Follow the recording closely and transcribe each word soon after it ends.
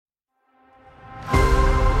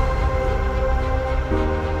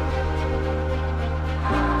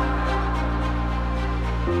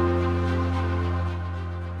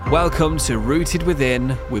Welcome to Rooted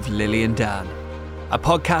Within with Lily and Dan, a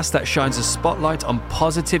podcast that shines a spotlight on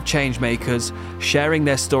positive change makers sharing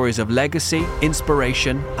their stories of legacy,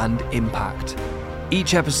 inspiration, and impact.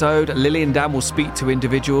 Each episode, Lily and Dan will speak to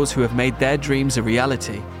individuals who have made their dreams a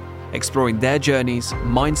reality, exploring their journeys,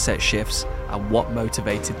 mindset shifts, and what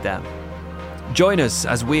motivated them. Join us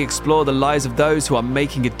as we explore the lives of those who are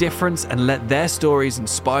making a difference and let their stories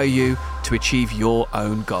inspire you to achieve your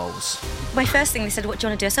own goals. My first thing, they said, what do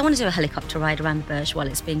you want to do? I said, I want to do a helicopter ride around the Burj while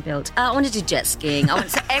it's being built. I want to do jet skiing. I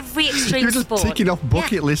want to every extreme You're just sport. ticking off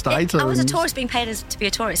bucket list items. I was a tourist being paid to be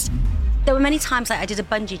a tourist. There were many times I did a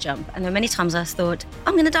bungee jump, and there were many times I thought,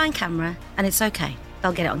 I'm going to die on camera, and it's okay.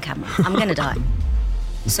 They'll get it on camera. I'm going to die.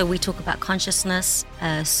 So we talk about consciousness,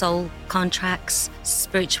 soul contracts,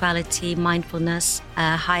 spirituality, mindfulness,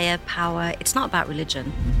 higher power. It's not about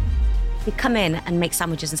religion. He'd come in and make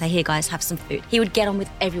sandwiches and say, here guys, have some food. He would get on with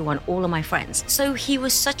everyone, all of my friends. So he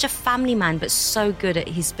was such a family man, but so good at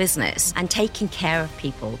his business and taking care of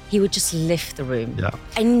people. He would just lift the room. Yeah.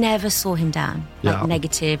 I never saw him down, like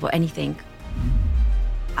negative or anything.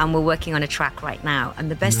 And we're working on a track right now.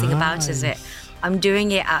 And the best thing about it is I'm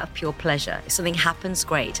doing it out of pure pleasure. If something happens,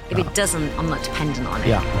 great. If it doesn't, I'm not dependent on it.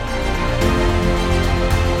 Yeah.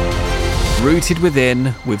 Rooted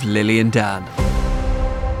Within with Lily and Dan.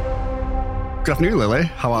 Good afternoon, Lily.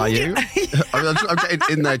 How are you? I'm getting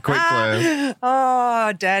in there quickly.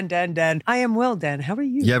 Oh, Dan. I am well, Dan. How are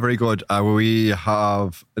you? Yeah, very good. We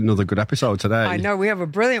have another good episode today. I know we have a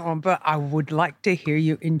brilliant one, but I would like to hear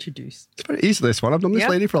you introduce. It's very easy, this one. I've known this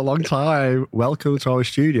lady for a long time. Welcome to our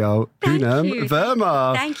studio, Punam,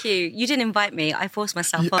 Verna. Thank you. You didn't invite me. I forced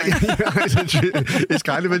myself on. It's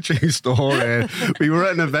kind of a true story. We were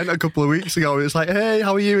at an event a couple of weeks ago, and it's like, hey,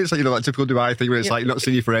 how are you? It's like, that typical Dubai thing where it's like, not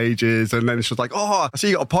seen you for ages, and then she was like, oh, I see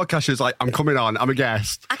you got a podcast. She was like, I'm coming on. I'm a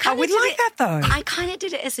guest. I would like that, though. I kind of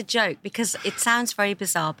did it as a joke because it sounds very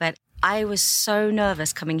bizarre, but I was so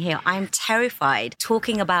nervous coming here. I'm terrified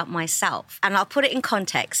talking about myself. And I'll put it in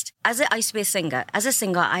context. I used to be a singer. As a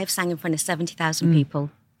singer, I have sang in front of 70,000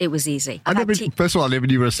 people. It was easy. First of all, I never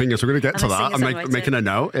knew you were a singer, so we're going to get to that. I'm making a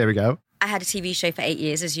note. Here we go. I had a TV show for 8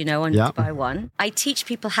 years, as you know, on Dubai One. I teach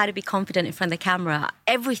people how to be confident in front of the camera,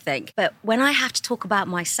 everything. But when I have to talk about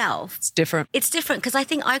myself... It's different. It's different because I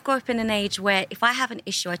think I grew up in an age where if I have an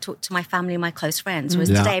issue, I talk to my family and my close friends. Whereas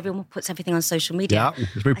today, everyone puts everything on social media. Yeah,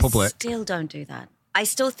 it's very public. I still don't do that. I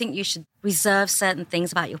still think you should reserve certain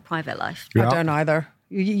things about your private life. I don't either.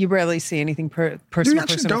 You rarely see anything personal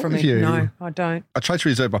from me. No, I don't. I try to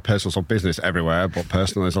reserve my personal or business everywhere, but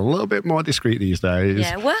personal is a little bit more discreet these days.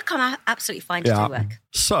 Yeah, work, I'm absolutely fine to do work.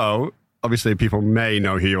 So, obviously, people may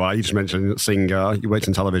know who you are. You just mentioned singer. You worked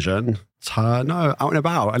in television. Out and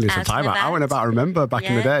about. And it's a time out and about. I remember back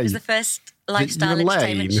in the day. It was the first lifestyle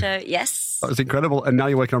entertainment show. Yes. That was incredible. And now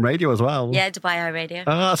you're working on radio as well. Yeah, Dubai Eye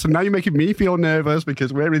Radio. So now you're making me feel nervous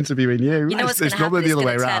because we're interviewing you. You know what's going to happen? the other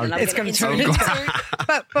way around. It's going to turn.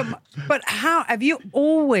 But how have you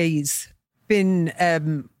always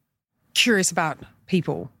been curious about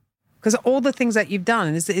people? Because all the things that you've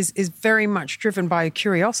done is very much driven by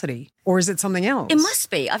curiosity. Or is it something else? It must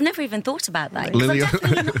be. I've never even thought about that.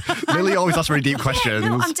 Lily always asks very deep questions.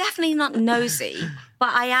 No, I'm definitely not nosy, but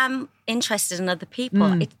I am interested in other people.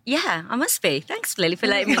 I must be. Thanks, Lily, for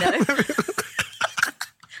letting me know.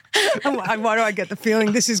 And why do I get the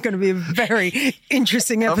feeling this is going to be a very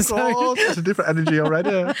interesting episode? Of course, it's a different energy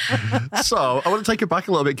already. So I want to take it back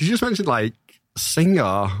a little bit because you just mentioned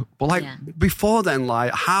singer, but before then,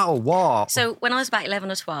 how, what? So when I was about 11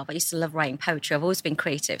 or 12, I used to love writing poetry. I've always been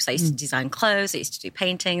creative. So I used to design clothes, I used to do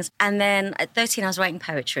paintings. And then at 13, I was writing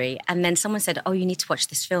poetry. And then someone said, oh, you need to watch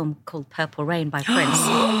this film called Purple Rain by Prince.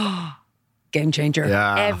 Game changer.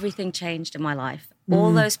 Yeah. Everything changed in my life.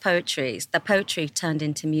 All those the poetry turned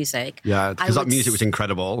into music. Yeah, because that music was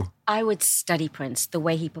incredible. I would study Prince, the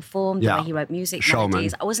way he performed, the way he wrote music,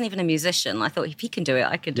 melodies. I wasn't even a musician. I thought if he can do it,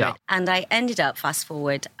 I could do it. And I ended up, fast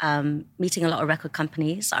forward, meeting a lot of record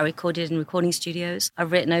companies. I recorded in recording studios.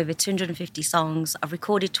 I've written over 250 songs. I've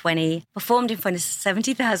recorded 20, performed in front of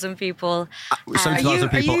 70,000 people. 70,000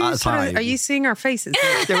 people at a time. Are you seeing our faces?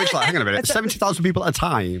 Hang on a minute. 70,000 people at a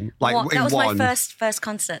time? That was my first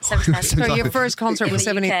concert, 70,000. So your first concert was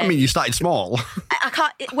 70. I mean, you started small. I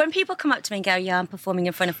can't. When people come up to me and go, "Yeah, I'm performing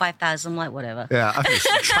in front of 5,000," I'm like, whatever. Yeah, I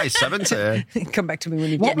think try 70. Come back to me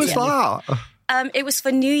when you. What was that? It was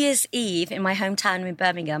for New Year's Eve in my hometown in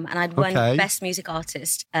Birmingham, and I'd won Best Music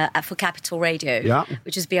Artist for Capital Radio,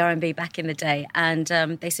 which was BRMB back in the day. And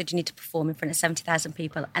they said you need to perform in front of 70,000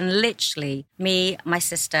 people, and literally me, my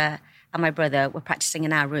sister, and my brother were practicing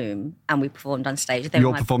in our room, and we performed on stage. You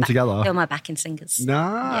all performed together? They were my backing singers.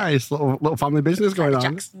 Nice. Little family business going on.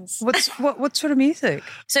 Jacksons. What sort of music?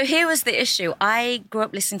 So here was the issue. I grew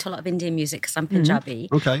up listening to a lot of Indian music because I'm Punjabi.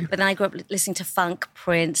 Okay. But then I grew up listening to funk,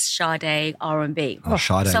 Prince, Sade, R&B. Oh,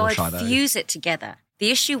 Sade. So Sade. I'd fuse it together.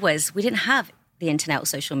 The issue was we didn't have the internet or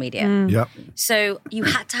social media. Yep. So you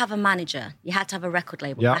had to have a manager. You had to have a record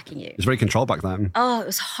label backing you. It was very controlled back then. Oh, it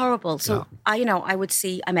was horrible. So I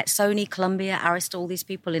met Sony, Columbia, Arista, all these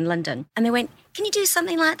people in London. And they went, can you do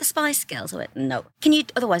something like the Spice Girls? I went, no.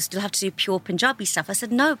 Otherwise you'll have to do pure Punjabi stuff. I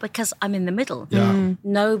said, no, because I'm in the middle. Yeah.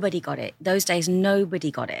 Nobody got it. Those days, nobody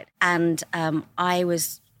got it. And I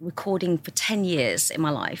was recording for 10 years in my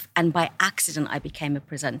life, and by accident I became a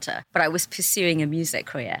presenter, but I was pursuing a music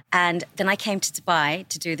career. And then I came to Dubai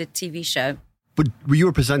to do the TV show. But were you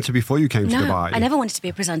a presenter before you came to Dubai? I never wanted to be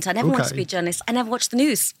a presenter. I never wanted to be a journalist. I never watched the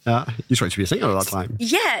news. Yeah, you just wanted to be a singer at that time.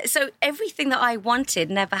 Yeah, so everything that I wanted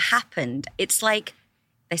never happened. It's like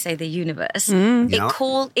they say the universe.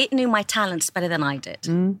 It knew my talents better than I did.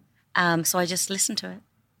 So I just listened to it.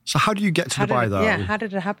 So how do you get to Dubai, though? Yeah, how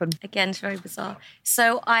did it happen? Again, it's very bizarre.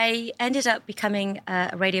 So I ended up becoming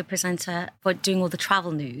a radio presenter for doing all the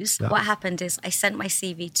travel news. Yeah. What happened is I sent my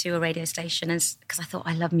CV to a radio station because I thought,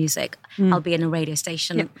 I love music. I'll be in a radio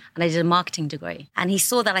station. Yep. And I did a marketing degree. And he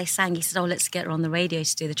saw that I sang. He said, let's get her on the radio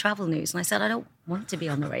to do the travel news. And I said, I don't want to be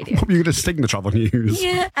on the radio. You're going to sing the travel news.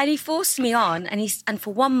 Yeah. And he forced me on. And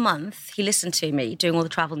for 1 month, he listened to me doing all the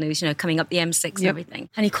travel news, coming up the M6 and everything.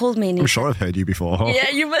 And he called me. And I'm sure I've heard you before. Yeah,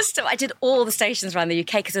 you must have. I did all the stations around the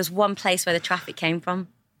UK because there was one place where the traffic came from.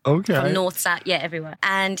 Okay. From north, south, everywhere.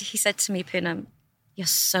 And he said to me, Punam, you're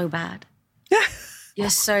so bad. You're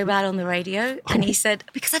so bad on the radio. And he said,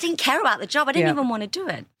 because I didn't care about the job. I didn't even want to do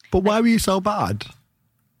it. But why were you so bad?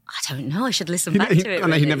 I don't know. I should listen back to it.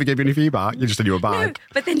 And he never gave you any feedback. You just said you were bad. No,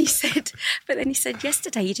 but then he said,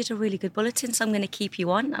 yesterday you did a really good bulletin, so I'm going to keep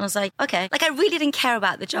you on. And I was like, okay. Like I really didn't care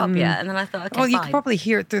about the job yet. And then I thought, okay, well, you fine. can probably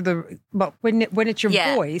hear it through when it's your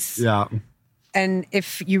voice. Yeah. And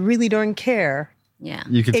if you really don't care,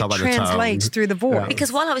 you can tell by the tone. It translates through the voice. Yeah.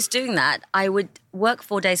 Because while I was doing that, I would work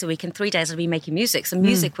 4 days a week, and 3 days I'd be making music. So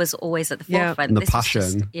music was always at the forefront. And the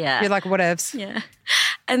passion. You're like, whatevs. Yeah.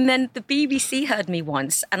 And then the BBC heard me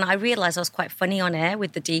once, and I realised I was quite funny on air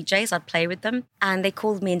with the DJs. I'd play with them. And they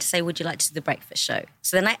called me in to say, would you like to do the breakfast show?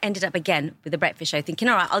 So then I ended up again with the breakfast show thinking,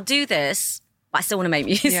 all right, I'll do this, but I still want to make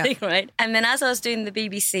music, right? And then as I was doing the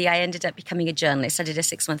BBC, I ended up becoming a journalist. I did a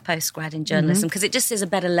 6-month postgrad in journalism because it just is a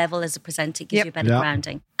better level as a presenter. It gives you a better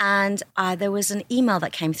grounding. And there was an email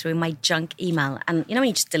that came through in my junk email. And when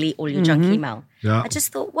you just delete all your junk email, I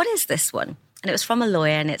just thought, what is this one? And it was from a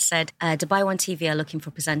lawyer, and it said, Dubai One TV are looking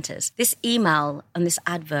for presenters. This email and this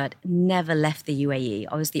advert never left the UAE.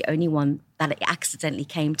 I was the only one that it accidentally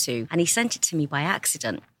came to. And he sent it to me by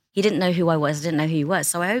accident. He didn't know who I was. I didn't know who he was.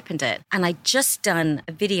 So I opened it. And I'd just done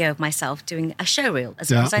a video of myself doing a showreel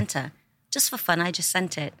as a presenter. Just for fun, I just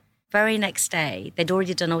sent it. Very next day, they'd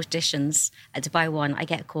already done auditions at Dubai One. I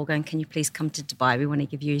get a call going, can you please come to Dubai? We want to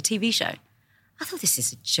give you a TV show. I thought, this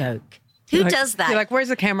is a joke. Who does that? You're like, where's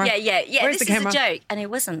the camera? Yeah. Where's this the camera? is a joke. And it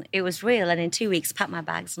wasn't. It was real. And in 2 weeks, packed my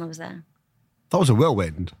bags and I was there. That was a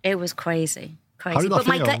whirlwind. It was crazy. How did that But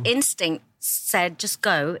my feel? gut instinct said, just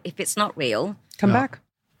go. If it's not real, come back.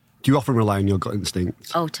 Do you often rely on your gut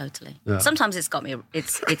instinct? Oh, totally. Yeah. Sometimes it's got me.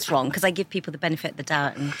 It's wrong because I give people the benefit of the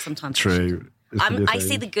doubt, and sometimes True. I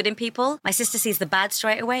see the good in people. My sister sees the bad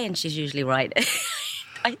straight away, and she's usually right.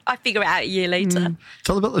 I figure it out a year later.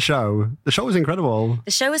 Tell about the show. The show was incredible.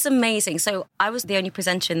 The show was amazing. So I was the only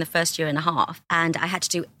presenter in the first year and a half, and I had to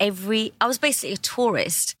do I was basically a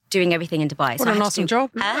tourist doing everything in Dubai. What an awesome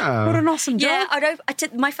job. Yeah. What an awesome job. Yeah, I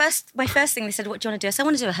did my first thing. They said, "What do you want to do?" I said, "I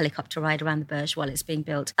want to do a helicopter ride around the Burj while it's being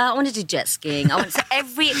built. I want to do jet skiing. I want to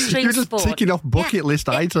every extreme You're just sport." ticking off bucket list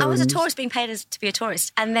items. I was a tourist being paid to be a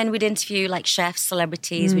tourist, and then we'd interview like chefs,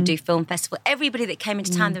 celebrities. We'd do film festival. Everybody that came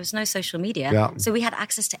into town. There was no social media, so we had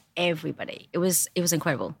access to everybody. It was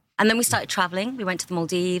incredible. And then we started traveling. We went to the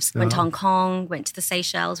Maldives, went to Hong Kong, went to the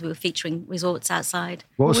Seychelles. We were featuring resorts outside.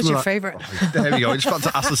 What was your favourite? There we go. I just got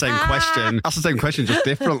to ask the same question. Ask the same question just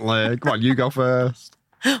differently. Come on, you go first.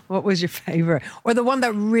 What was your favourite? Or the one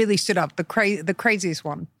that really stood up, the craziest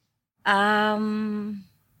one?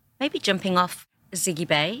 Maybe jumping off Ziggy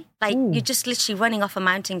Bay. Like, you're just literally running off a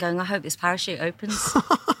mountain going, I hope this parachute opens.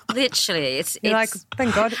 Literally, it's like,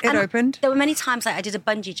 thank God it opened. There were many times I did a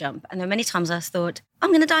bungee jump, and there were many times I thought, I'm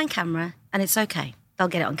going to die on camera, and it's okay. They'll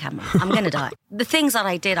get it on camera. I'm going to die. The things that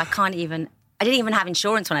I did, I can't even I didn't even have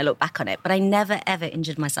insurance when I look back on it, but I never, ever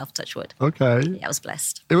injured myself, touch wood. Okay. Yeah, I was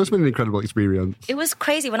blessed. It must have been an incredible experience. It was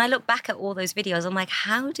crazy. When I look back at all those videos, I'm like,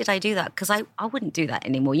 how did I do that? Because I wouldn't do that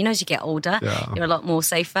anymore. You know, as you get older, you're a lot more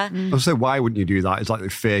safer. I was saying, why wouldn't you do that? It's like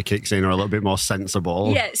the fear kicks in or a little bit more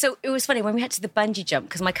sensible. Yeah, so it was funny when we had to the bungee jump,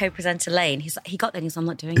 because my co-presenter Lane, he got there and he's like, I'm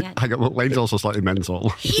not doing it. Hang on, Lane's also slightly mental.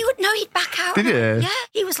 He'd back out. Did he? Yeah,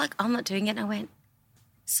 he was like, I'm not doing it. And I went,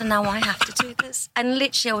 so now I have to do this. And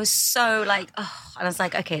literally I was so like, oh, and I was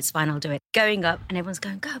like, okay, it's fine, I'll do it. Going up and everyone's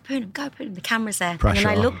going, go Punam, go Punam. The camera's there. Pressure.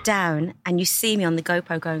 And then I look down and you see me on the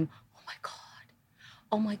GoPro going,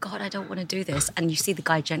 oh my God, I don't want to do this. And you see the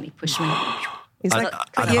guy gently push me. He's like,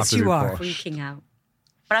 I'd yes, have to you are. Freaking out.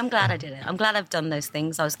 But I'm glad I did it. I'm glad I've done those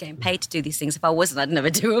things. I was getting paid to do these things. If I wasn't, I'd never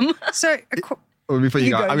do them. So, Before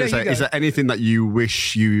you go, I'm going to say, go. is there anything that you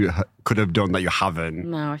wish you could have done that you haven't?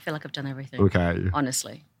 No, I feel like I've done everything. Okay.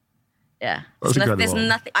 Honestly. Yeah. That's incredible. There's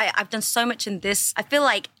nothing. I've done so much in this. I feel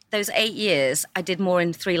like those 8 years, I did more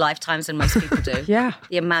in 3 lifetimes than most people do. Yeah.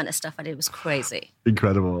 The amount of stuff I did was crazy.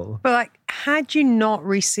 Incredible. But like, had you not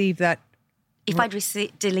received that, If I'd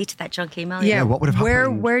deleted that junk email, Yeah, what would have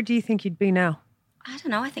happened? Where do you think you'd be now? I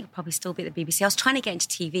don't know. I think I'd probably still be at the BBC. I was trying to get into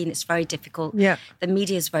TV and it's very difficult. Yeah. The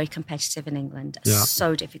media is very competitive in England. Yeah.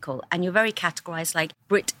 So difficult. And you're very categorised like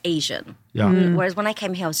Brit-Asian. Yeah. Whereas when I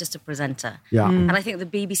came here, I was just a presenter. Yeah. And I think the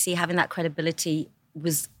BBC having that credibility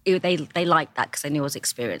they liked that because they knew I was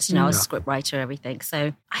experienced. You know, I was a script writer, everything.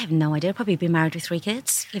 So I have no idea. I'd probably been married with 3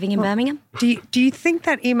 kids, living in Birmingham. Do you think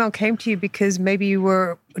that email came to you because maybe you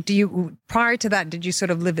were, prior to that, did you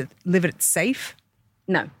sort of live it safe?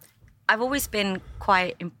 No. I've always been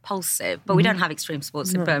quite impulsive, but we don't have extreme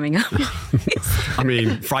sports in Birmingham. I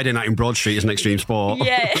mean, Friday night in Broad Street is an extreme sport.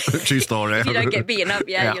 Yeah. True story. If you don't get beaten up,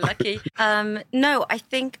 you're lucky. No, I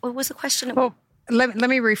think, what was the question? Well, let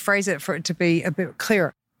me rephrase it for it to be a bit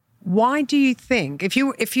clearer. Why do you think, if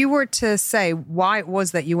you were to say why it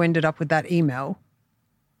was that you ended up with that email?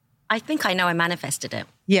 I think I know I manifested it.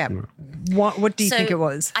 Yeah. What do you think it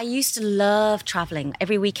was? I used to love traveling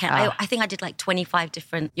every weekend. I think I did like 25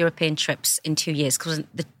 different European trips in 2 years because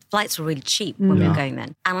the flights were really cheap when we were going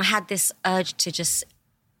then. And I had this urge to just,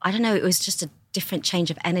 I don't know, it was just a different change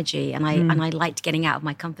of energy and I liked getting out of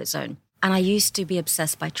my comfort zone. And I used to be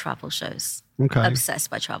obsessed by travel shows. Okay. Obsessed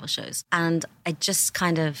by travel shows. And I just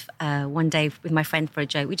kind of, one day with my friend for a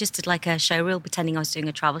joke, we just did like a show reel pretending I was doing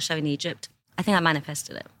a travel show in Egypt. I think I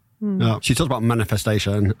manifested it. Yeah. She talks about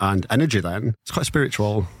manifestation and energy then. It's quite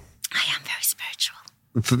spiritual. I am very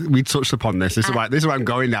spiritual. We touched upon this. This is why I'm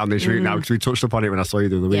going down this route now because we touched upon it when I saw you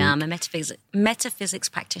the other week. Yeah, I'm a metaphysics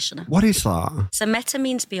practitioner. What is that? So meta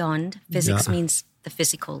means beyond, physics means the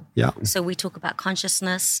physical. Yeah. So we talk about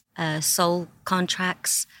consciousness, soul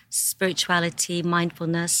contracts, spirituality,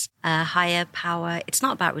 mindfulness, higher power. It's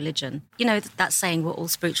not about religion. You know, that saying we're all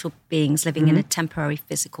spiritual beings living in a temporary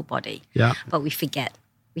physical body. Yeah. But we forget.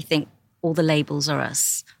 We think all the labels are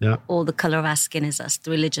us. Yeah. All the colour of our skin is us.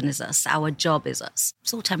 The religion is us. Our job is us.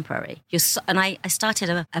 It's all temporary. And I started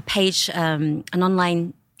a page, an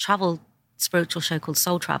online travel spiritual show called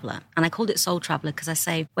Soul Traveller. And I called it Soul Traveller because I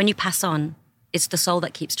say, when you pass on, it's the soul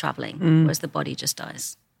that keeps travelling, whereas the body just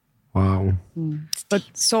dies. Wow. But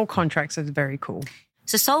soul contracts is very cool.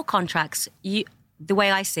 So soul contracts, the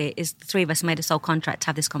way I see it is the 3 of us made a soul contract to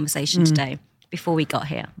have this conversation today before we got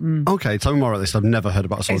here. Okay, tell me more about this. I've never heard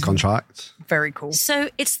about a soul contract. Very cool. So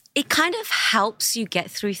it kind of helps you get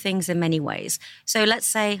through things in many ways. So let's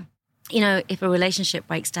say, you know, if a relationship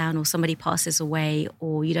breaks down or somebody passes away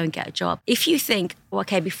or you don't get a job, if you think,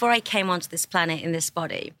 okay, before I came onto this planet in this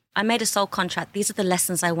body, I made a soul contract. These are the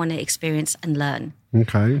lessons I want to experience and learn.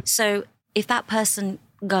 Okay. So if that person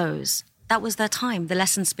goes, that was their time. The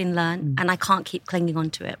lesson's been learned and I can't keep clinging on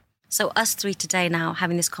to it. So us 3 today now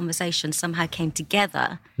having this conversation somehow came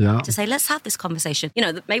together to say, let's have this conversation. You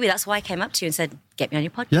know, maybe that's why I came up to you and said, get me on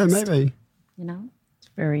your podcast. Yeah, maybe. You know? It's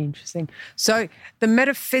very interesting. So the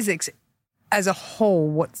metaphysics as a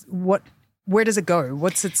whole, where does it go?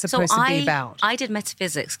 What's it supposed to be about? I did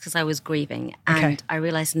metaphysics because I was grieving and I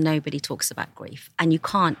realized nobody talks about grief. And you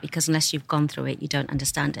can't because unless you've gone through it, you don't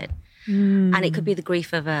understand it. And it could be the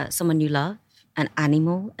grief of someone you love, an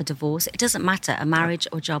animal, a divorce. It doesn't matter, a marriage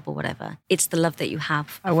or job or whatever. It's the love that you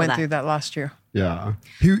have. I went through that last year. Yeah.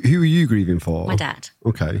 Who are you grieving for? My dad.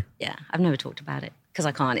 Okay. Yeah, I've never talked about it because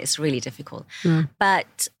I can't. It's really difficult.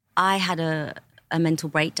 But I had a mental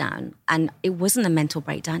breakdown and it wasn't a mental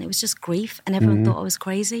breakdown. It was just grief and everyone thought I was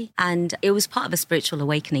crazy. And it was part of a spiritual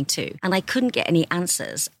awakening too. And I couldn't get any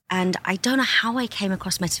answers. And I don't know how I came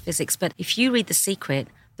across metaphysics, but if you read The Secret,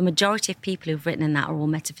 the majority of people who've written in that are all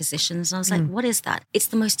metaphysicians. And I was like, what is that? It's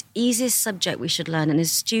the most easiest subject we should learn. And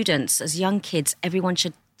as students, as young kids, everyone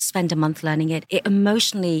should spend a month learning it. It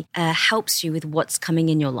emotionally helps you with what's coming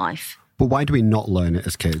in your life. But why do we not learn it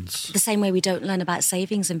as kids? The same way we don't learn about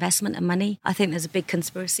savings, investment and money. I think there's a big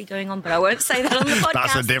conspiracy going on, but I won't say that on the podcast.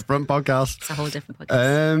 That's a different podcast. It's a whole different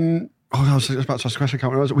podcast. I was about to ask a question. I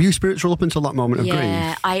can't remember. Were you spiritual up until that moment of grief?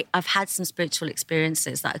 Yeah, I've had some spiritual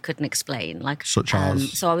experiences that I couldn't explain. Such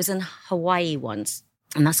as? So I was in Hawaii once.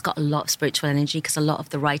 And that's got a lot of spiritual energy because a lot of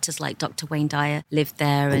the writers like Dr. Wayne Dyer lived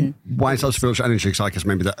there. And why is that spiritual energy? Because I guess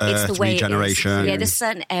maybe the earth, regeneration. Yeah, there's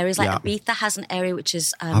certain areas like Ibiza has an area which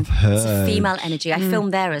is it's a female energy. I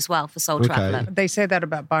filmed there as well for Soul Traveller. They say that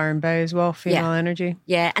about Byron Bay as well, female energy.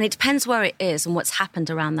 Yeah, and it depends where it is and what's happened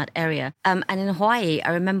around that area. And in Hawaii, I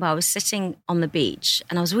remember I was sitting on the beach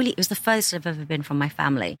and it was the furthest I've ever been from my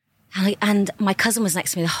family. And my cousin was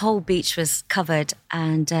next to me. The whole beach was covered.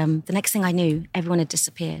 And the next thing I knew, everyone had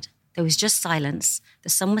disappeared. There was just silence. The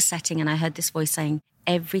sun was setting and I heard this voice saying,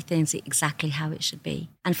 everything's exactly how it should be.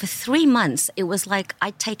 And for 3 months, it was like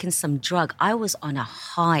I'd taken some drug. I was on a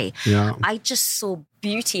high. Yeah. I just saw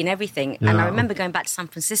beauty in everything. Yeah. And I remember going back to San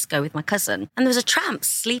Francisco with my cousin and there was a tramp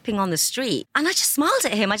sleeping on the street. And I just smiled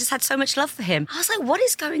at him. I just had so much love for him. I was like, what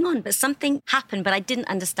is going on? But something happened, but I didn't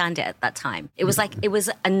understand it at that time. It was like, it was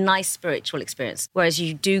a nice spiritual experience. Whereas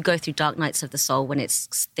you do go through dark nights of the soul when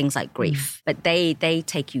it's things like grief. But they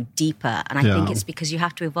take you deeper. And I think it's because you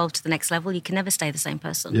have to evolve to the next level. You can never stay the same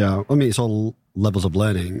person. Yeah. I mean, it's all levels of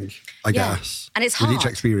learning, I guess. And it's hard. With each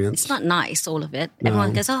experience. It's not nice, all of it. No.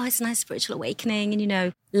 Everyone goes, oh, it's a nice spiritual awakening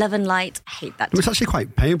and, love and light. I hate that. It's actually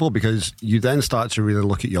quite painful because you then start to really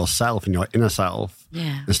look at yourself and your inner self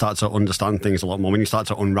and start to understand things a lot more. When you start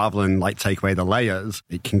to unravel and take away the layers,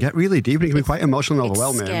 it can get really deep and it can be quite emotional and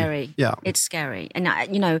overwhelming. It's scary. Yeah. It's scary.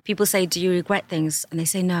 And, people say, do you regret things? And they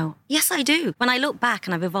say, no. Yes, I do. When I look back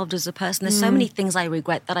and I've evolved as a person, there's so many things I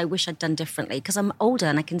regret that I wish I'd done differently because I'm older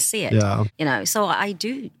and I can see it. Yeah. So I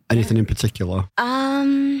do. Anything in particular?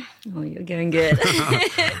 Oh, you're going good.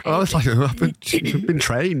 Well, it's like I've been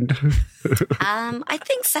trained. I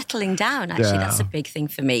think settling down, actually, that's a big thing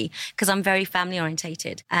for me because I'm very family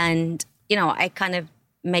orientated. And, I kind of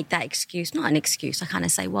make that excuse, not an excuse. I kind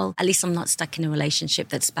of say, well, at least I'm not stuck in a relationship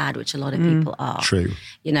that's bad, which a lot of people are. True.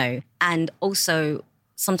 And also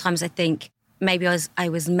sometimes I think, maybe I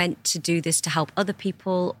was meant to do this to help other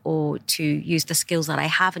people or to use the skills that I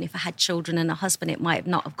have. And if I had children and a husband, it might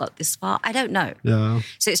not have got this far. I don't know. Yeah.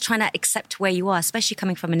 So it's trying to accept where you are, especially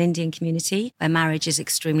coming from an Indian community where marriage is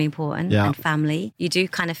extremely important and family. You do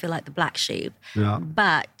kind of feel like the black sheep. Yeah.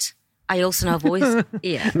 But I also know I've always,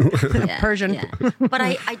 Persian. Yeah. But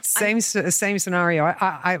I same scenario.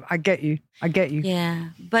 I get you. Yeah.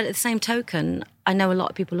 But at the same token, I know a lot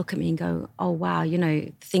of people look at me and go, oh, wow,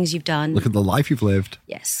 the things you've done. Look at the life you've lived.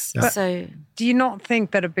 Yes. Yeah. So do you not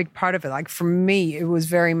think that a big part of it, like for me, it was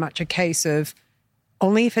very much a case of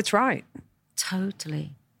only if it's right?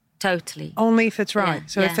 Totally. Only if it's right.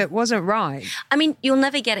 Yeah, if it wasn't right. I mean, you'll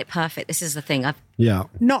never get it perfect. This is the thing.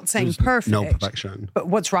 Not saying There's perfect. No perfection. But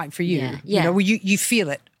what's right for you. Yeah. You feel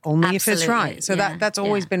it only if it's Absolutely. right. So that's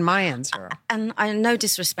always been my answer. And I no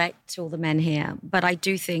disrespect to all the men here, but I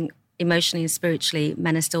do think emotionally and spiritually,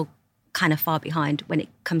 men are still kind of far behind when it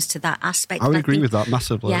comes to that aspect. I would agree with that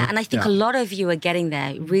massively. Yeah, and I think a lot of you are getting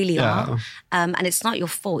there, really are. And it's not your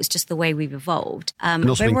fault, it's just the way we've evolved.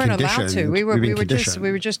 They weren't allowed to. We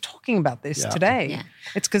were just talking about this today. Yeah.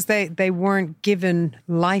 It's because they weren't given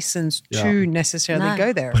license to necessarily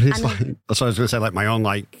go there. But it's that's what I was going to say, my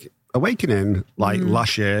own awakening,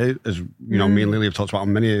 last year, as me and Lily have talked about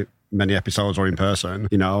on many episodes or in person,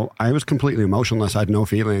 I was completely emotionless. I had no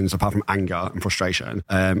feelings apart from anger and frustration.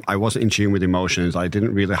 I wasn't in tune with emotions. I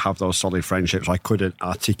didn't really have those solid friendships. I couldn't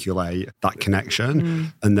articulate that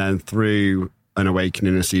connection. And then through an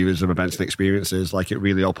awakening, a series of events and experiences, it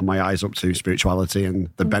really opened my eyes up to spirituality and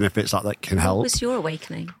the benefits that can help. What was your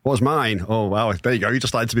awakening? What was mine? Oh, wow. There you go. You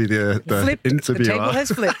just like to be the interviewer. The table has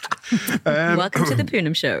flipped. Welcome to the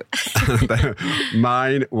Punam Show.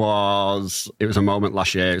 Mine was, it was a moment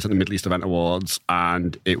last year. It was at the Middle East Event Awards,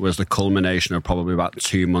 and it was the culmination of probably about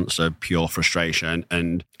 2 months of pure frustration.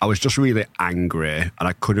 And I was just really angry, and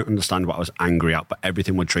I couldn't understand what I was angry at, but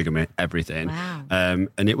everything would trigger me, everything. Wow.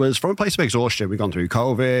 And it was from a place of exhaustion. We'd gone through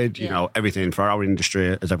COVID, everything for our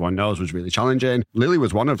industry, as everyone knows, was really challenging. Lily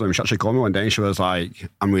was one of them. She actually called me one day and she was like,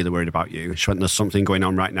 I'm really worried about you. She went, there's something going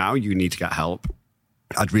on right now. You need to get help.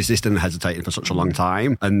 I'd resisted and hesitated for such a long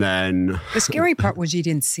time. And then the scary part was you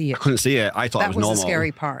didn't see it. I couldn't see it. I thought it was normal. That was the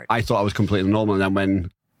scary part. I thought I was completely normal. And then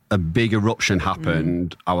when a big eruption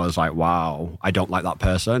happened, I was like, wow, I don't like that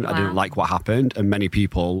person. I didn't like what happened. And many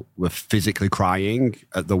people were physically crying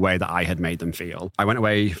at the way that I had made them feel. I went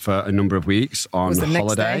away for a number of weeks on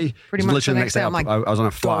holiday. Pretty much the next day. I was on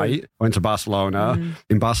a flight. I went to Barcelona.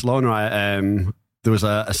 In Barcelona, there was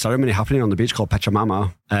a ceremony happening on the beach called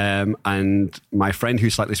Pachamama. And my friend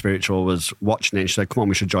who's slightly spiritual was watching it. And she said, come on,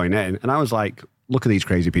 we should join in. And I was like, look at these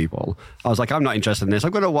crazy people. I was like, I'm not interested in this.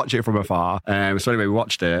 I'm going to watch it from afar. So anyway, we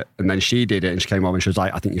watched it. And then she did it. And she came over and she was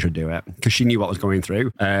like, I think you should do it. Because she knew what was going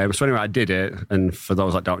through. So anyway, I did it. And for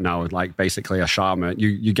those that don't know, like basically a shaman,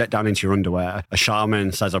 you get down into your underwear. A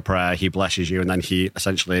shaman says a prayer. He blesses you. And then he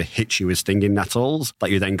essentially hits you with stinging nettles.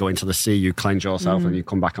 Like you then go into the sea, you cleanse yourself and you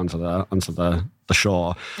come back onto the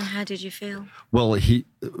shore. And how did you feel? Well,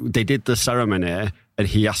 they did the ceremony and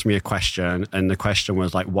he asked me a question and the question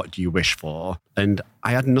was like, what do you wish for? And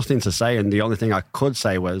I had nothing to say. And the only thing I could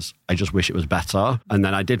say was, I just wish it was better. And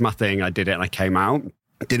then I did my thing. I did it and I came out.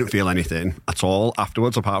 Didn't feel anything at all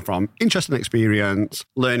afterwards, apart from interesting experience,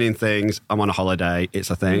 learning things. I'm on a holiday. It's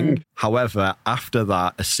a thing. However, after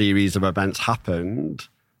that, a series of events happened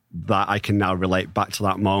that I can now relate back to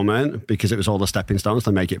that moment because it was all the stepping stones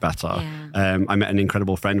to make it better. Yeah. I met an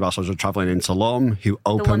incredible friend whilst I was traveling in Tulum who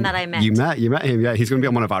opened... The one that I met. You met him, yeah. He's going to be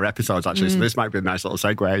on one of our episodes, actually, so this might be a nice little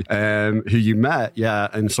segue. Who you met, yeah,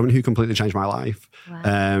 and someone who completely changed my life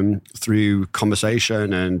through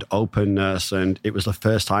conversation and openness, and it was the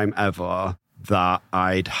first time ever that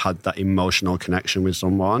I'd had that emotional connection with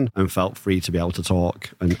someone and felt free to be able to talk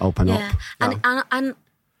and open up. Yeah. And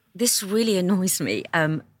this really annoys me.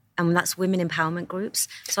 And that's women empowerment groups.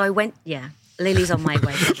 So I went, Lily's on my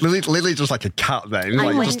way. Lily just like a cat then,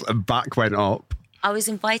 just a back went up. I was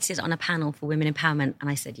invited on a panel for women empowerment and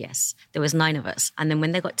I said yes. There was 9 of us. And then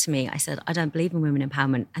when they got to me, I said, I don't believe in women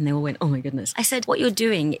empowerment. And they all went, oh my goodness. I said, what you're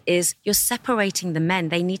doing is you're separating the men.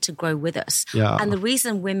 They need to grow with us. Yeah. And the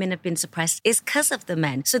reason women have been suppressed is because of the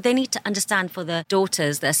men. So they need to understand for their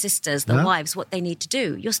daughters, their sisters, their wives, what they need to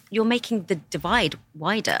do. You're making the divide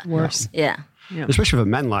wider. Worse. Yeah. Yeah. Especially for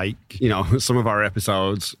men, like, some of our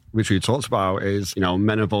episodes, which we talked about is,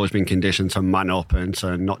 men have always been conditioned to man up and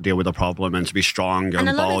to not deal with a problem and to be strong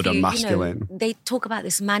and bold and masculine. They talk about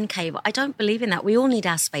this man cave. I don't believe in that. We all need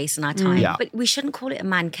our space and our time, but we shouldn't call it a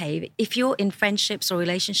man cave. If you're in friendships or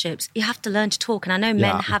relationships, you have to learn to talk. And I know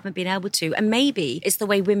men haven't been able to. And maybe it's the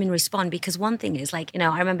way women respond because one thing is like,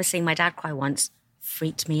 I remember seeing my dad cry once.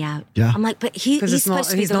 Freaked me out. Yeah. I'm like, but he's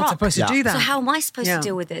supposed to be the rock. Supposed to do that. So how am I supposed to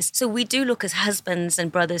deal with this? So we do look as husbands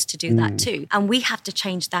and brothers to do that too. And we have to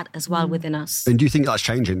change that as well within us. And do you think that's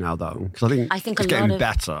changing now though? Because I think it's getting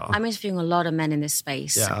better. I'm interviewing a lot of men in this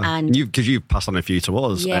space. Yeah. And because you've passed on a few to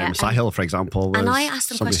us. Sahil, for example. And I ask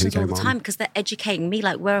them questions all the time because they're educating me,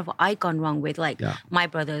 like where have I gone wrong with my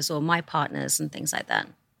brothers or my partners and things like that.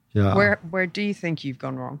 Yeah. Where do you think you've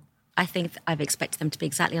gone wrong? I think I've expected them to be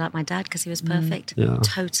exactly like my dad because he was perfect. Yeah.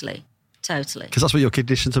 Totally. Because that's what you're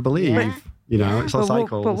conditioned to believe. It's all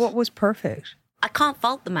cycles. But what was perfect? I can't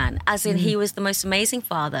fault the man, as in he was the most amazing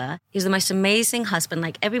father. He was the most amazing husband.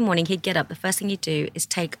 Like every morning he'd get up, the first thing he'd do is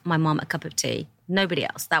take my mom a cup of tea. Nobody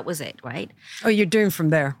else. That was it, right? Oh, you're doomed from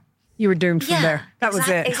there. You were doomed from there. That was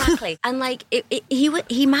it. Exactly. And like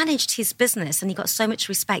he managed his business and he got so much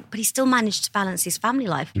respect, but he still managed to balance his family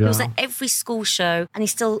life. He was at every school show and he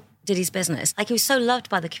still did his business. Like he was so loved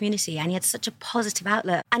by the community and he had such a positive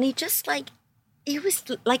outlet. And he just he was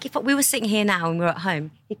like, if we were sitting here now and we were at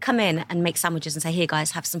home, he'd come in and make sandwiches and say, here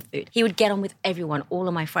guys, have some food. He would get on with everyone, all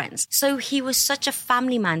of my friends. So he was such a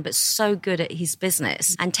family man, but so good at his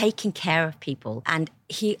business and taking care of people. And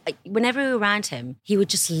whenever we were around him, he would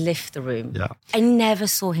just lift the room. Yeah. I never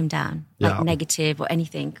saw him down, negative or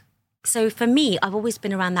anything. So for me, I've always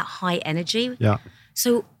been around that high energy. Yeah.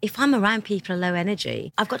 So if I'm around people low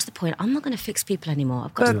energy, I've got to the point, I'm not going to fix people anymore.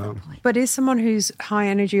 I've got to that point. But is someone who's high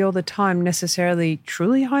energy all the time necessarily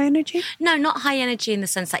truly high energy? No, not high energy in the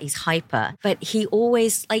sense that he's hyper, but he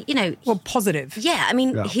always Well, positive. Yeah, I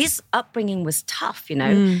mean, his upbringing was tough,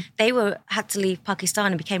 They had to leave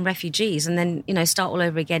Pakistan and became refugees and then, start all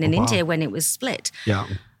over again in India when it was split. Yeah.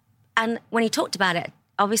 And when he talked about it,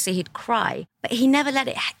 obviously he'd cry, but he never let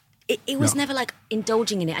it... It was never like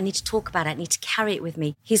indulging in it. I need to talk about it. I need to carry it with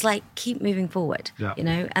me. He's like, keep moving forward,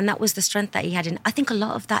 And that was the strength that he had. And I think a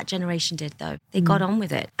lot of that generation did, though. They got on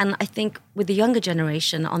with it. And I think with the younger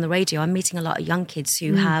generation on the radio, I'm meeting a lot of young kids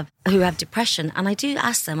who have depression. And I do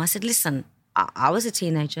ask them, I said, listen, I was a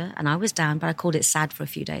teenager and I was down, but I called it sad for a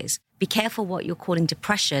few days. Be careful what you're calling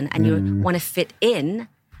depression and you want to fit in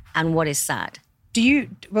and what is sad.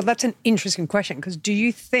 Well, that's an interesting question because do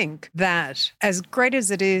you think that as great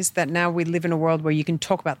as it is that now we live in a world where you can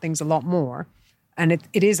talk about things a lot more and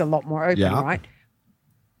it is a lot more open, right?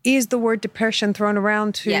 Is the word depression thrown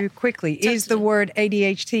around too quickly? Totally. Is the word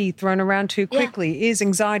ADHD thrown around too quickly? Is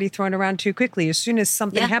anxiety thrown around too quickly? As soon as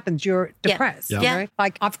something happens, you're depressed. You know?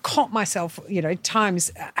 Like I've caught myself,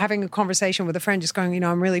 times having a conversation with a friend just going,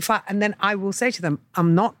 I'm really flat. And then I will say to them,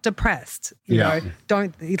 I'm not depressed. You know,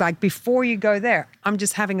 don't, like before you go there, I'm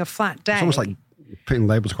just having a flat day. It's almost like putting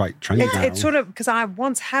labels quite trendy now. It's sort of, because I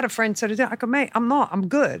once had a friend sort of do it. I go, mate, I'm not. I'm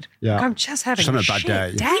good. Yeah. Like, I'm just having a bad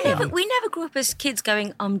day. We never grew up as kids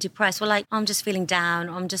going, I'm depressed. We're like, I'm just feeling down.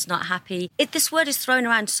 I'm just not happy. This word is thrown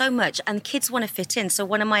around so much and kids want to fit in. So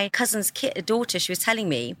one of my cousin's daughter, she was telling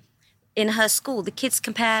me, in her school, the kids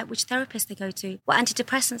compare which therapist they go to, what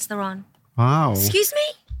antidepressants they're on. Wow. Excuse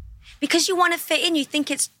me? Because you want to fit in, you think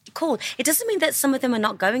it's cool. It doesn't mean that some of them are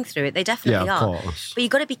not going through it. They definitely are. Of course. But you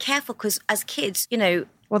got to be careful because as kids,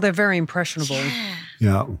 Well, they're very impressionable.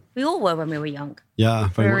 Yeah. We all were when we were young. Yeah,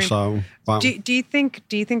 very much so. Wow. Do you think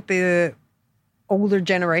the older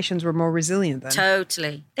generations were more resilient then?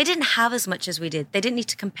 Totally. They didn't have as much as we did. They didn't need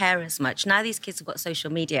to compare as much. Now these kids have got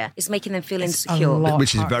social media. It's making them feel insecure.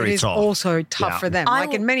 Which is very it is tough. also tough for them.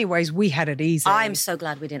 Like in many ways, we had it easy. I'm so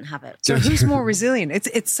glad we didn't have it. So who's more resilient?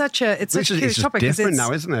 It's such a huge topic. It's different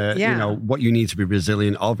now, isn't it? Yeah. What you need to be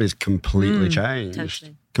resilient of is completely changed.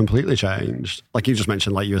 Totally. Completely changed. Like you just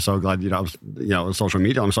mentioned, like you were so glad, I was, on social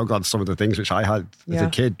media. I'm so glad some of the things which I had as a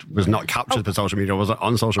kid was not captured for social media, wasn't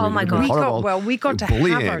on social media. My God. We got to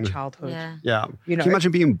bullying. have our childhood. Yeah. Can you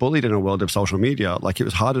imagine being bullied in a world of social media? Like it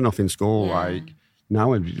was hard enough in school. Like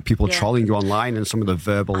now people trolling you online and some of the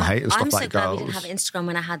verbal hate and stuff I'm like that. I'm so glad we didn't have Instagram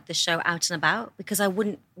when I had the show Out and About because I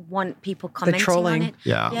wouldn't want people commenting on it.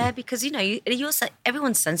 Yeah, because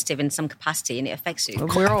everyone's sensitive in some capacity and it affects you.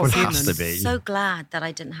 We're all humans. Has to be. So glad that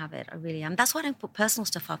I didn't have it. I really am. That's why I don't put personal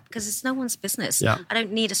stuff up because it's no one's business. Yeah. I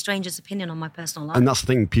don't need a stranger's opinion on my personal life. And that's the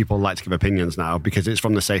thing, people like to give opinions now because it's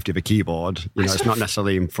from the safety of a keyboard. It's not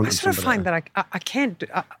necessarily in front of somebody. I sort of find that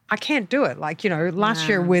I can't do it. Like, last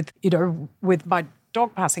year with my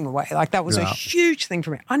dog passing away, like that was a huge thing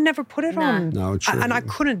for me. I never put it on. No, true. And I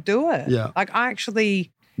couldn't do it. Yeah. Like I actually...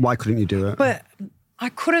 Why couldn't you do it? But I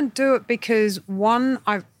couldn't do it because one,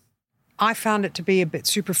 I found it to be a bit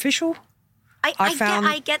superficial.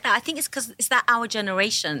 I get that. I think it's because it's that our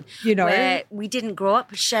generation, where we didn't grow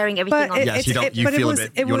up sharing everything on. Yes, you feel a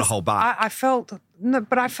bit. You want to hold back. I felt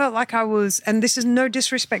like I was, and this is no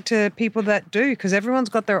disrespect to people that do, because everyone's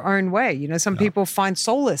got their own way. Some people find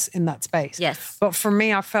solace in that space. Yes, but for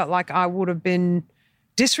me, I felt like I would have been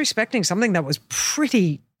disrespecting something that was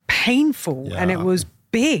pretty painful, and it was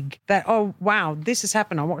big. That wow, this has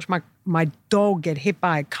happened. I watched my dog get hit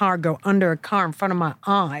by a car, go under a car in front of my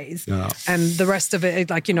eyes, and the rest of it,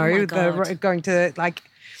 like going to like.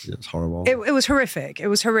 It's horrible. It was horrific. It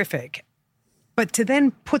was horrific. But to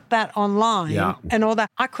then put that online and all that,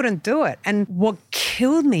 I couldn't do it. And what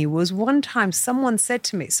killed me was one time someone said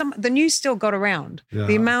to me, the news still got around. Yeah.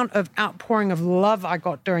 The amount of outpouring of love I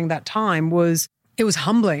got during that time was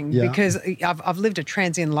humbling because I've lived a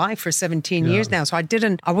transient life for 17 years now. So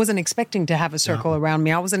I wasn't expecting to have a circle around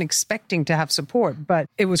me. I wasn't expecting to have support, but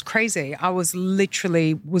it was crazy. I was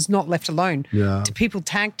not left alone. Yeah. People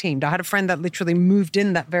tag teamed. I had a friend that literally moved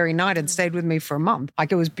in that very night and stayed with me for a month.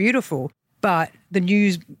 Like it was beautiful, but the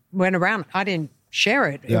news went around. I didn't share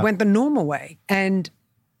it. It went the normal way. And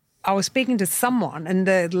I was speaking to someone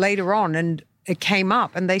and later on and it came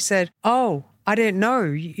up and they said, "Oh, I didn't know.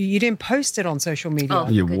 You didn't post it on social media." Oh,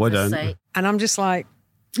 you wouldn't. And I'm just like,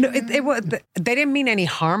 no, they didn't mean any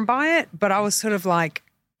harm by it, but I was sort of like.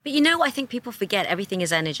 But I think people forget everything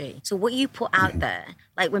is energy. So what you put out there,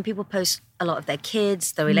 like when people post a lot of their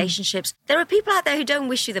kids, their relationships, there are people out there who don't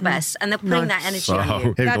wish you the best and they're putting that energy on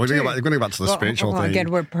you. We're going back to the spiritual thing. Again,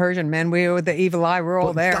 we're Persian, man. We were the evil eye. We're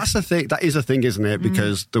all there. That's the thing. That is a thing, isn't it?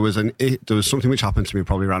 Because there was something which happened to me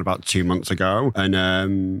probably around about 2 months ago.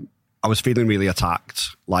 And I was feeling really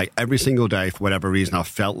attacked. Like every single day, for whatever reason, I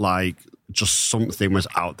felt like just something was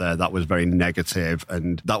out there that was very negative,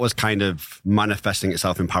 and that was kind of manifesting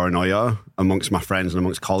itself in paranoia amongst my friends and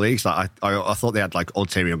amongst colleagues. That I thought they had like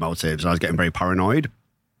ulterior motives, and I was getting very paranoid.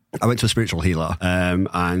 I went to a spiritual healer,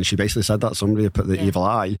 and she basically said that somebody had put the evil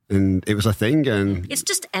eye, and it was a thing. And it's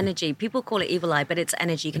just energy. People call it evil eye, but it's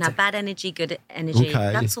energy. You can have bad energy, good energy.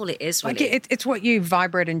 Okay. That's all it is, really. Like it's what you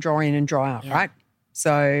vibrate and draw in and draw out, right?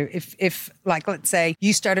 So if like, let's say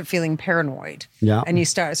you started feeling paranoid and you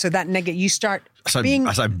start, so that you start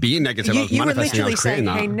I said being negative. I was you were manifesting. I literally was creating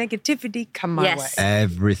saying, that. "Hey, negativity, come my way." Yes.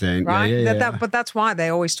 Everything. Right? Yeah. But that's why they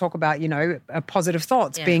always talk about, positive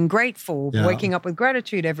thoughts, being grateful, Yeah. waking up with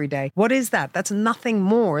gratitude every day. What is that? That's nothing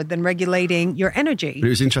more than regulating your energy. But it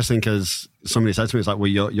was interesting because somebody said to me, it's like, well,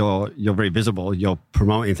 you're very visible. You're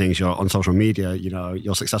promoting things. You're on social media.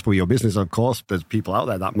 You're successful with your business. Of course, there's people out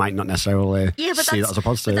there that might not necessarily see that as a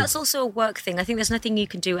positive. But that's also a work thing. I think there's nothing you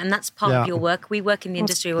can do, and that's part of your work. We work in the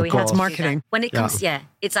industry where we have to marketing. do that. When it comes,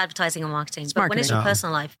 it's advertising and marketing. But when it's your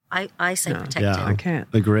personal life, I say protect it. I can't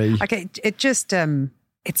agree. Okay, it just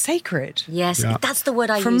it's sacred. Yes, that's the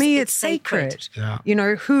word I use. For me, it's sacred. Yeah.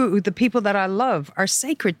 The people that I love are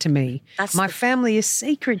sacred to me. My family is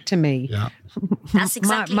sacred to me. Yeah. That's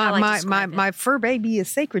exactly how I describe it. My fur baby is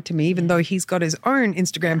sacred to me, even though he's got his own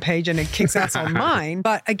Instagram page and it kicks ass on mine.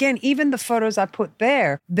 But again, even the photos I put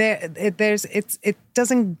it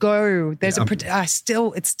doesn't go.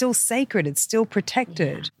 It's still sacred. It's still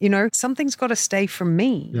protected. Something's got to stay from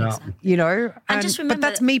me. Yeah. And just remember, but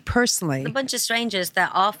that's me personally. The bunch of strangers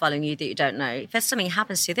that are following you that you don't know, if something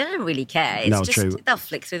happens to you, they don't really care. It's just true. They'll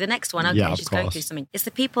flick through the next one. Okay, she's going through something. It's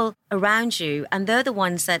the people around you, and they're the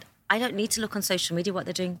ones that I don't need to look on social media what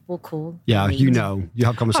they're doing. We'll call. Yeah, you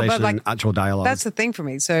have conversation and actual dialogue. That's the thing for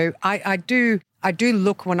me. So I do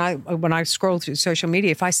look when I scroll through social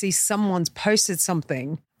media. If I see someone's posted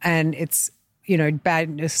something and it's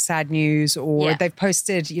bad, sad news, or they've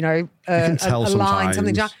posted a line,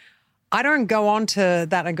 something. I don't go on to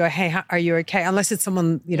that and go, "Hey, are you okay?" Unless it's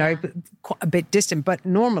someone a bit distant. But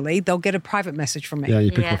normally they'll get a private message from me. Yeah,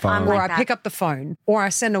 you pick the phone, or I pick up the phone, or I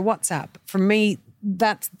send a WhatsApp. For me,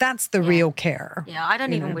 that's the real care. Yeah, I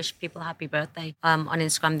don't even wish people happy birthday on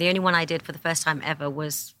Instagram. The only one I did for the first time ever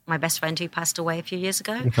was my best friend who passed away a few years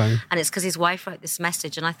ago. Okay. And it's because his wife wrote this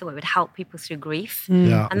message and I thought it would help people through grief.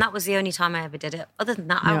 Yeah. And that was the only time I ever did it. Other than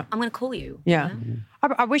that, I'm going to call you. Yeah.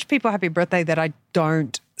 I wish people happy birthday that I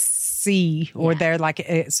don't see, or they're like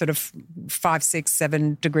sort of 5, 6,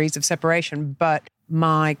 7 degrees of separation. But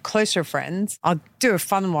my closer friends, I'll do a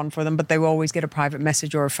fun one for them, but they will always get a private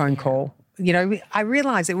message or a phone call. I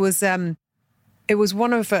realized it was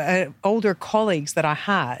one of older colleagues that I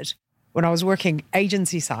had when I was working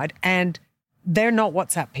agency side, and they're not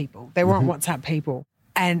WhatsApp people. They weren't WhatsApp people.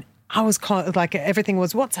 And I was like, everything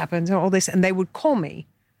was WhatsApp and all this, and they would call me.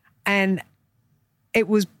 And it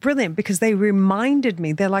was brilliant because they reminded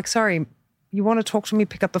me. They're like, "Sorry, you want to talk to me?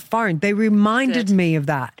 Pick up the phone." They reminded me of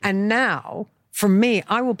that. And now, for me,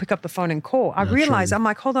 I will pick up the phone and call. I realize, I'm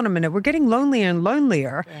like, hold on a minute, we're getting lonelier and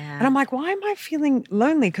lonelier. Yeah. And I'm like, why am I feeling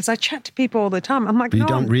lonely? Because I chat to people all the time. I'm like, but you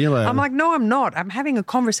don't realize. I'm like, no, I'm not. I'm having a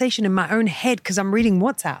conversation in my own head because I'm reading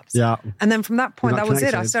WhatsApps. Yeah. And then from that point, that was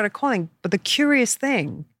it. I started calling. But the curious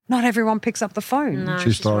thing, not everyone picks up the phone. No,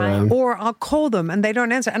 she's right. Or I'll call them and they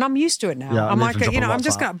don't answer. And I'm used to it now. Yeah, I'm like, I'm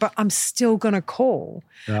just going to, but I'm still going to call.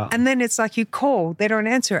 Yeah. And then it's like you call, they don't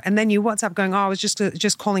answer. And then you WhatsApp going, I was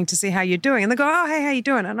just calling to see how you're doing. And they go, oh, hey, how you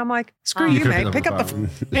doing? And I'm like, screw you, mate. Pick up the phone.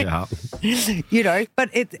 Yeah. But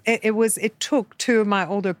it took 2 of my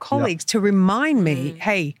older colleagues to remind me,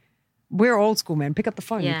 hey, we're old school, man. Pick up the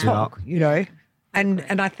phone and talk, And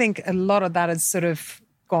I think a lot of that has sort of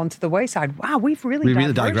gone to the wayside. Wow, we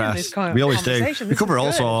really digress. This kind of we always do. This We cover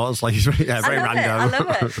all sorts. Like, very random. I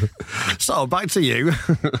love it. So back to you.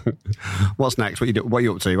 What's next? What are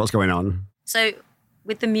you up to? What's going on? So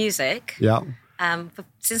with the music, yeah.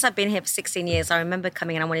 Since I've been here for 16 years, I remember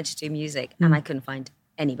coming and I wanted to do music and I couldn't find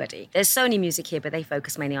anybody. There's Sony Music here, but they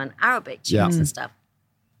focus mainly on Arabic tunes and stuff.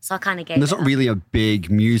 So I kind of gave There's not really a big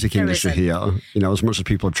music industry here, as much as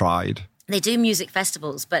people have tried. They do music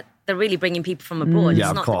festivals, but they're really bringing people from abroad.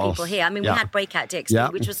 It's not the people here. I mean, we had Breakout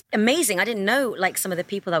DXP, which was amazing. I didn't know some of the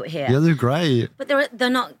people that were here. Yeah, they're great. But they're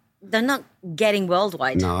not getting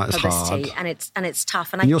worldwide publicity, hard. and it's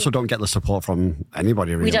tough. And you also don't get the support from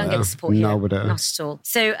anybody. Really, we don't get the support here. Nobody. Not at all.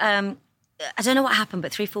 So I don't know what happened,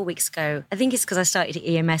 but 3-4 weeks ago, I think it's because I started at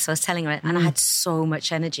EMS. I was telling her, and I had so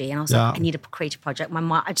much energy, and I was like, I need to create a project.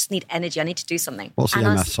 I just need energy. I need to do something. What's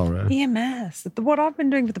EMS? Sorry, EMS. What I've been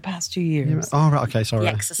doing for the past 2 years. Oh, right. Okay, sorry. The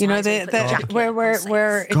exercise,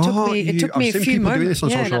 where it took me a few moments.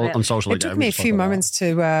 On social it took me a few moments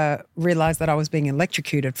to realize that I was being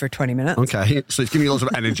electrocuted for 20 minutes. Okay, so it's giving you lots of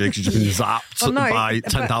energy because you've just been zapped by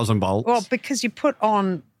 10,000 volts. Well, because you put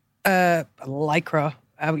on Lycra.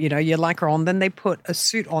 Your Lycra on, then they put a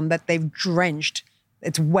suit on that they've drenched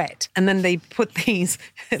it's wet, and then they put these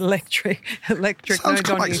electric Sounds nodes kind of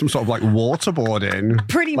on like you. some sort of like waterboarding.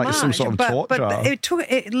 Pretty like much, some sort of torture. but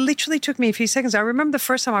it literally took me a few seconds. I remember the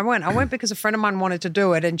first time I went because a friend of mine wanted to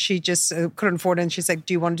do it, and she just couldn't afford it. And she's like,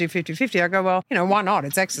 "Do you want to do 50-50?" I go, "Well, why not?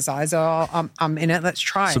 It's exercise. I'm in it. Let's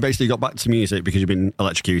try it." So basically, you got back to music because you've been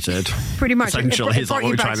electrocuted. Pretty much. Essentially, It is what brought you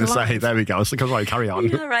we're back trying to say. life. There we go. So, carry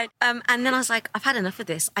on. All right. And then I was like, I've had enough of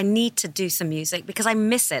this. I need to do some music because I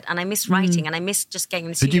miss it, and I miss writing, and I miss just getting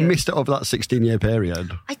in the Did studio. you miss it over that 16-year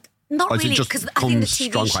period? Not Or is it really, just because I think the comes strong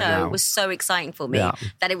TV right show now? was so exciting for me Yeah.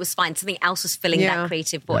 that it was fine. Something else was filling Yeah. that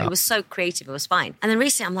creative void. Yeah. It was so creative, it was fine. And then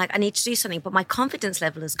recently I'm like, I need to do something, but my confidence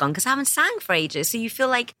level has gone because I haven't sang for ages. So you feel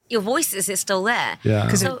like your voice is still there. Yeah.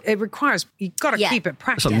 Because So- it requires, you've got to Yeah. keep it It's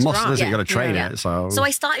practiced. a must, right? isn't it? You've got to train Yeah. it. So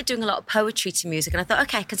I started doing a lot of poetry to music, and I thought,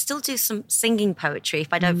 okay, I can still do some singing poetry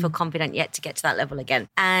if I don't feel confident yet to get to that level again.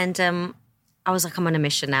 And I was like, I'm on a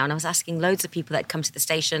mission now. And I was asking loads of people that come to the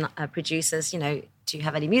station, producers, do you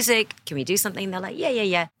have any music? Can we do something? They're like,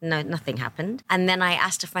 yeah. No, nothing happened. And then I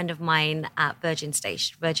asked a friend of mine at Virgin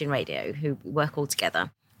Radio, who work all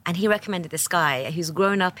together. And he recommended this guy who's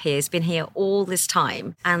grown up here, has been here all this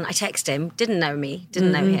time. And I texted him, didn't know me,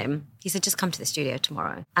 didn't know him. He said, just come to the studio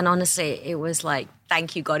tomorrow. And honestly, it was like,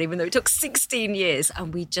 thank you, God, even though it took 16 years.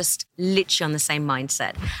 And we just literally on the same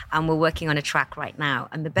mindset. And we're working on a track right now.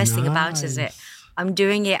 And the best thing about it is I'm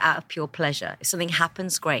doing it out of pure pleasure. If something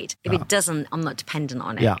happens, great. If it doesn't, I'm not dependent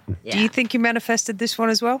on it. Yeah. Do you think you manifested this one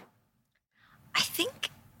as well? I think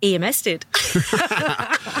EMS did.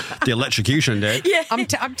 the electrocution did. Yeah.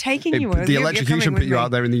 I'm taking you. The You're electrocution coming put with you me.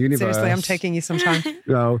 out there in the universe. Seriously, I'm taking you sometime.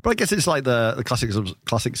 No, but I guess it's like the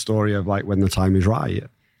classic story of like when the time is right.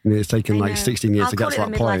 And it's taken like 16 years I'll to get call to it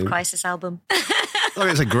that the midlife point. crisis album. Oh,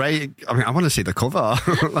 it's a great. I mean, I want to see the cover.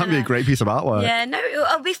 That'd be a great piece of artwork. Yeah, no,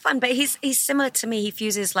 it'll be fun. But he's similar to me. He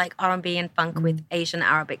fuses like R&B and funk with Asian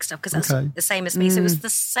Arabic stuff because that's Okay. the same as me. So it was the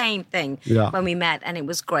same thing when we met, and it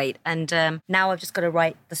was great. And now I've just got to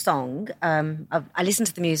write the song. I listen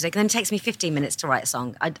to the music, and then it takes me 15 minutes to write a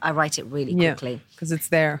song. I write it really quickly. Because it's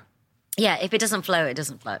there. Yeah, if it doesn't flow, it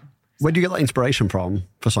doesn't flow. Where do you get that inspiration from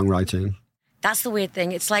for songwriting? That's the weird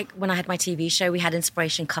thing. It's like when I had my TV show, we had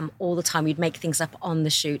inspiration come all the time. We'd make things up on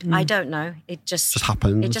the shoot. I don't know. It just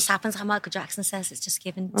happens. It just happens. How Michael Jackson says, it's just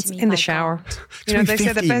given It's to me in by the shower. God. They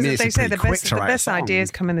say the 15 best. minutes They is say the pretty best. quick to The write a best song.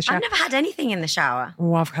 ideas come in the shower. I've never had anything in the shower.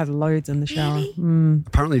 Oh, I've had loads in the shower. Really?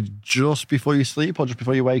 Apparently, just before you sleep or just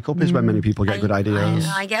before you wake up is when many people get good ideas.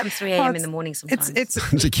 I get them 3 a.m. in the morning sometimes. It's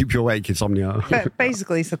To keep you awake, insomnia. but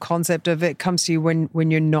basically it's the concept of it comes to you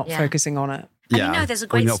when you're not Yeah. focusing on it. And there's a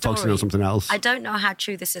great when you're story. focusing on something else. I don't know how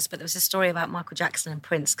true this is, but there was a story about Michael Jackson and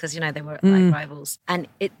Prince because, they were like rivals. And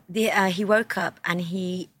he woke up and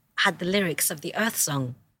he had the lyrics of the Earth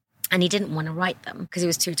song. And he didn't want to write them because he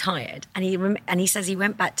was too tired. And he says he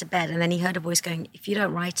went back to bed and then he heard a voice going, if you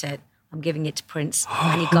don't write it, I'm giving it to Prince.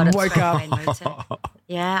 And he got up straight away and wrote it.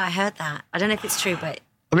 Yeah, I heard that. I don't know if it's true, but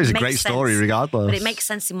I mean, it's a makes great story sense. regardless. But it makes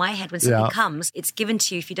sense in my head when something comes, it's given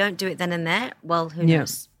to you. If you don't do it then and there, well, who Yeah.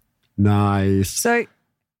 knows? Nice. So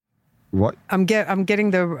What? I'm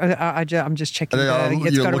getting the. I'm just checking. You're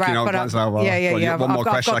It's got a looking wrap, out, but glancing over. yeah. Well, one more I've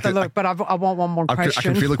got question. the look, but I want one more I question.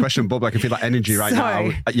 can feel the question bubble. I can feel that energy right So,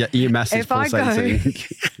 now. Your EMS is if I go- pulsating.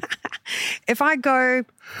 If I go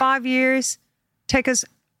 5 years, take us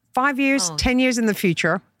 5 years, 10 years in the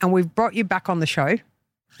future, and we've brought you back on the show,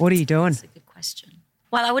 what are you doing? That's a good question.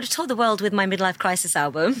 Well, I would have told the world with my midlife crisis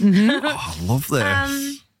album. Oh, I love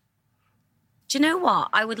this. Do you know what?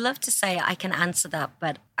 I would love to say I can answer that,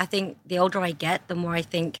 but I think the older I get, the more I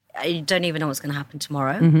think I don't even know what's going to happen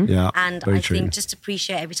tomorrow. Yeah, And very I true. think just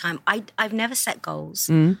appreciate every time. I've never set goals.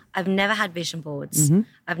 I've never had vision boards.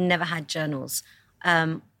 I've never had journals.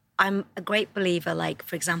 I'm a great believer. Like,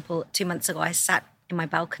 for example, 2 months ago, I sat in my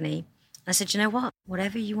balcony and I said, you know what?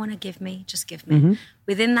 Whatever you want to give me, just give me.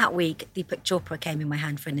 Within that week, Deepak Chopra came in my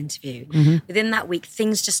hand for an interview. Within that week,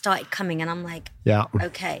 things just started coming and I'm like, Yeah.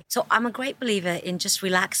 okay. So I'm a great believer in just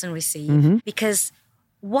relax and receive because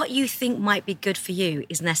what you think might be good for you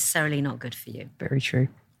is necessarily not good for you. Very true.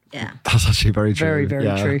 Yeah. That's actually very true. Very, very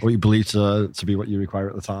true. What you believe to be what you require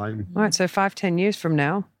at the time. All right, so 5-10 years from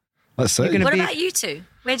now, Let's see. gonna What be- about you two?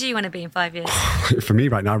 Where do you want to be in 5 years? For me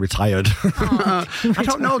right now, retired. I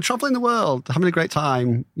don't know, traveling the world, having a great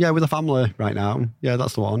time. Yeah, with a family right now. Yeah,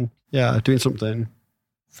 that's the one. Yeah, doing something.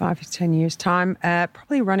 5 to 10 years time,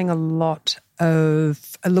 probably running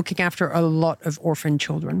looking after a lot of orphan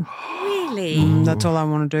children. Really? That's all I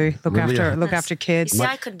want to do. Look Really? after kids. See,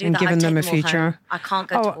 I couldn't do and that. giving I'd them a take them all future. home. I can't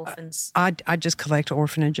go to orphans. I just collect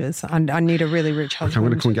orphanages. I need a really rich I'm husband.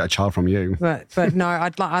 going to come and get a child from you. But no,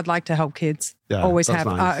 I'd like to help kids. Yeah, Always that's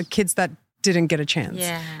have nice. kids that didn't get a chance.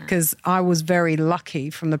 Because I was very lucky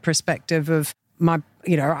from the perspective of I'm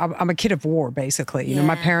a kid of war, basically.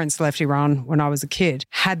 My parents left Iran when I was a kid.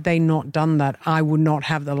 Had they not done that, I would not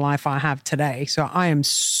have the life I have today. So I am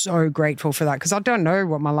so grateful for that, because I don't know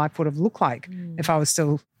what my life would have looked like if I was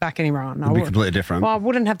still back in Iran. It would be completely different. Well, I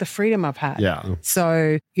wouldn't have the freedom I've had. Yeah.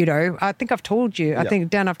 So, I think I've told you,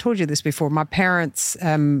 Dan, I've told you this before. My parents,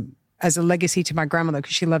 as a legacy to my grandmother,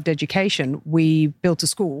 because she loved education, we built a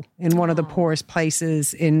school in one of the poorest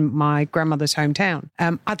places in my grandmother's hometown.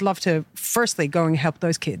 I'd love to, firstly, go and help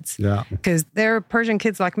those kids. Yeah. Because they're Persian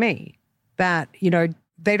kids like me that,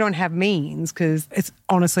 they don't have means, because it's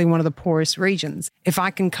honestly one of the poorest regions. If I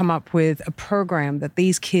can come up with a program that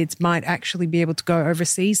these kids might actually be able to go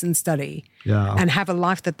overseas and study and have a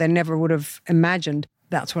life that they never would have imagined,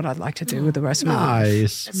 that's what I'd like to do with the rest of my life.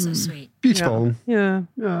 Nice. That's so sweet. Beautiful. Yeah.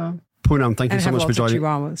 Punam, thank you so much for joining.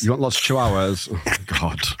 Chihuahuas. You want lots of chihuahuas? Oh, my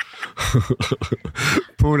God.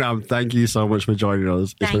 Punam, thank you so much for joining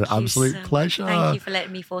us. It's been an absolute pleasure. Thank you for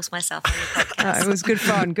letting me force myself on your podcast. It was good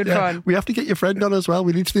fun. Good fun. We have to get your friend on as well.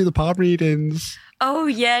 We need to do the palm readings. Oh,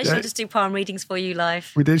 yeah. She'll just do palm readings for you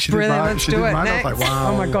live. We did. She Brilliant. did mine. Let's She do did it. mine. Next. I was like,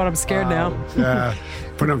 wow. Oh, my God. I'm scared now. Yeah.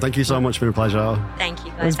 Punam, thank you so much. It's been a pleasure. Thank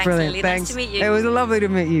you, guys. It was Thanks, brilliant. Lily. Thanks. Nice to meet you. It was lovely to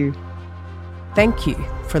meet you. Thank you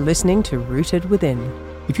for listening to Rooted Within.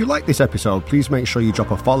 If you like this episode, please make sure you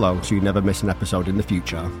drop a follow so you never miss an episode in the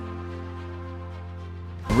future.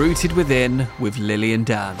 Rooted Within with Lily and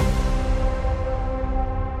Dan.